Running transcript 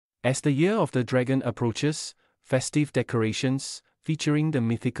As the Year of the Dragon approaches, festive decorations, featuring the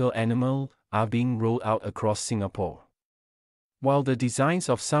mythical animal, are being rolled out across Singapore. While the designs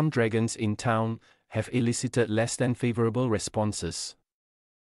of some dragons in town have elicited less than favorable responses,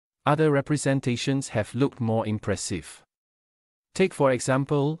 other representations have looked more impressive. Take for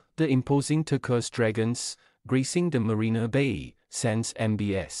example, the imposing turquoise dragons, gracing the Marina Bay Sands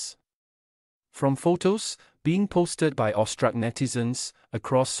MBS. From photos being posted by awestruck netizens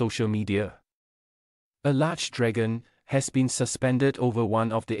across social media, a large dragon has been suspended over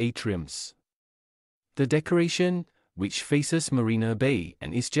one of the atriums. The decoration, which faces Marina Bay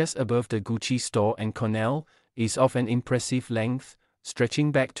and is just above the Gucci store and Cornell, is of an impressive length,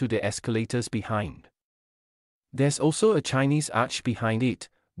 stretching back to the escalators behind. There's also a Chinese arch behind it,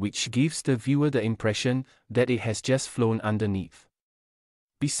 which gives the viewer the impression that it has just flown underneath.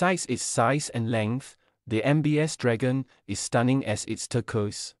 Besides its size and length, the MBS dragon is stunning as its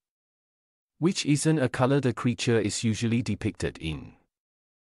turquoise, which isn't a color the creature is usually depicted in.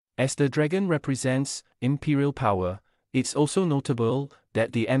 As the dragon represents imperial power, it's also notable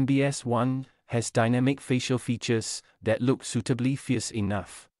that the MBS one has dynamic facial features that look suitably fierce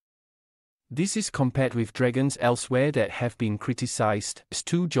enough. This is compared with dragons elsewhere that have been criticized as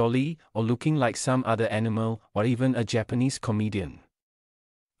too jolly or looking like some other animal or even a Japanese comedian.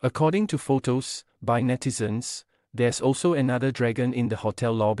 According to photos by netizens, there's also another dragon in the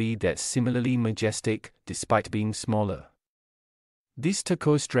hotel lobby that's similarly majestic despite being smaller. This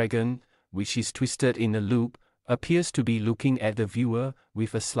turquoise dragon, which is twisted in a loop, appears to be looking at the viewer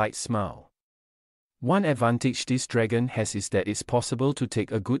with a slight smile. One advantage this dragon has is that it's possible to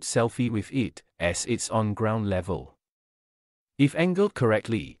take a good selfie with it, as it's on ground level. If angled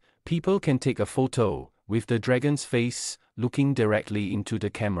correctly, people can take a photo with the dragon's face looking directly into the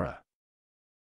camera.